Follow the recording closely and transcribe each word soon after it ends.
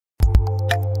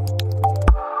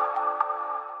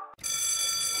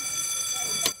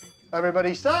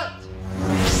Everybody set? 3,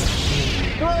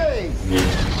 2,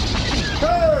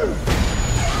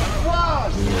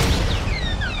 1.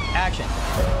 Action.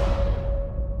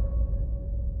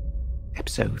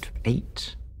 Episode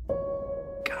 8.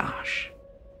 Gosh.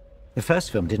 The first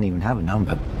film didn't even have a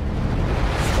number.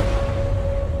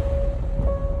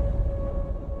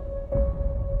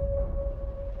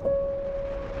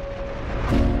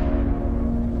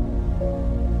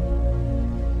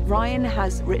 Rian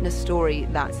has written a story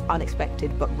that's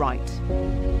unexpected but right.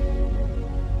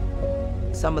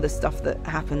 Some of the stuff that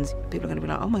happens, people are going to be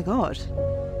like, oh my God.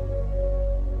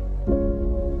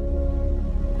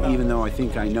 Even though I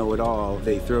think I know it all,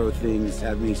 they throw things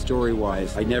at me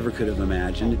story-wise I never could have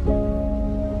imagined.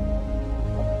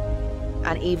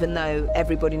 And even though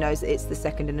everybody knows that it's the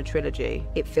second in a trilogy,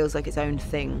 it feels like its own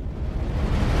thing.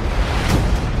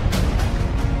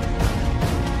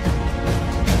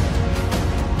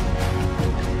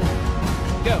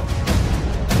 Go.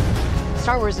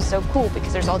 Star Wars is so cool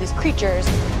because there's all these creatures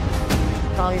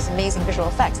and all these amazing visual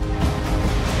effects.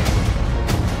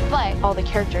 But all the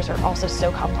characters are also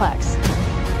so complex.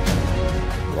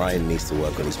 Rian needs to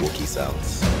work on his Wookiee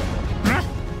sounds.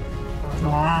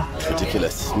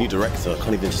 Ridiculous. New director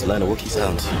can't even just learn a Wookiee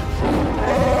sound.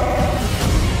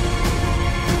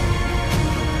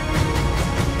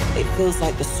 It feels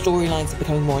like the storylines are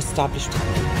becoming more established.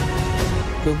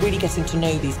 We're really getting to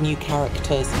know these new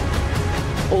characters.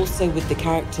 Also with the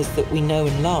characters that we know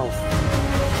and love,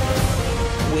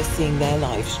 we're seeing their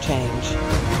lives change.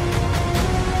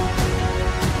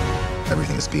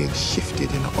 Everything is being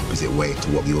shifted in the opposite way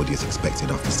to what the audience expected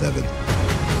after 7.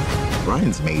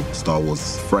 Rian's made Star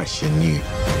Wars fresh and new.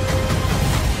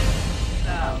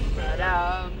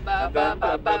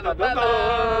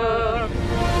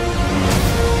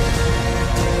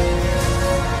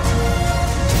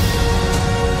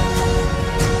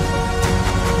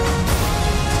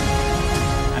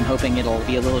 I'm hoping it'll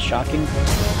be a little shocking,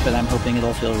 but I'm hoping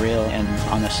it'll feel real and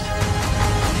honest.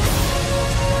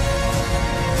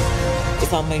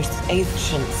 It's our most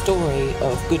ancient story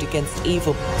of good against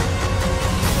evil,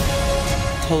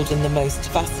 told in the most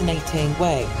fascinating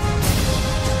way,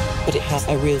 but it has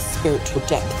a real spiritual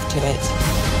depth to it.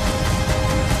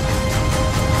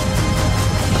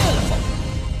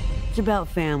 It's about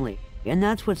family, and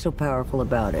that's what's so powerful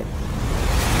about it.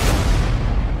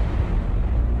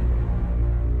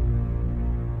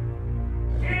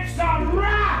 It's a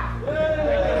wrap!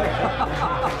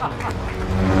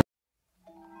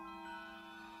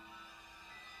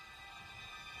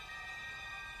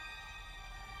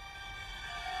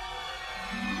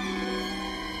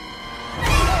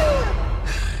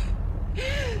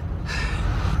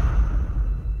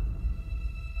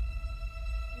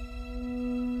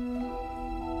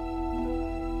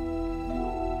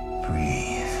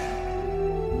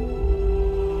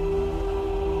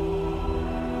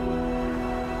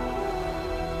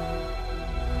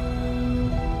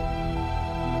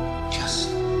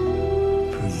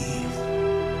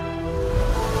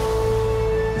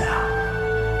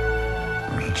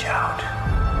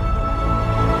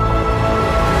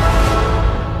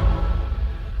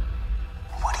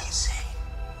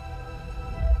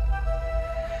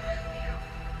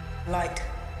 Light.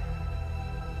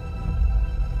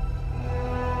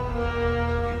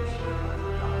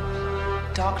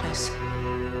 Darkness.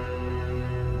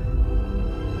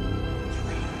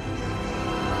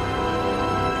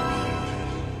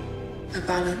 A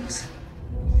balance.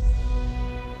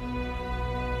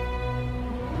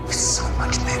 It's so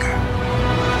much bigger.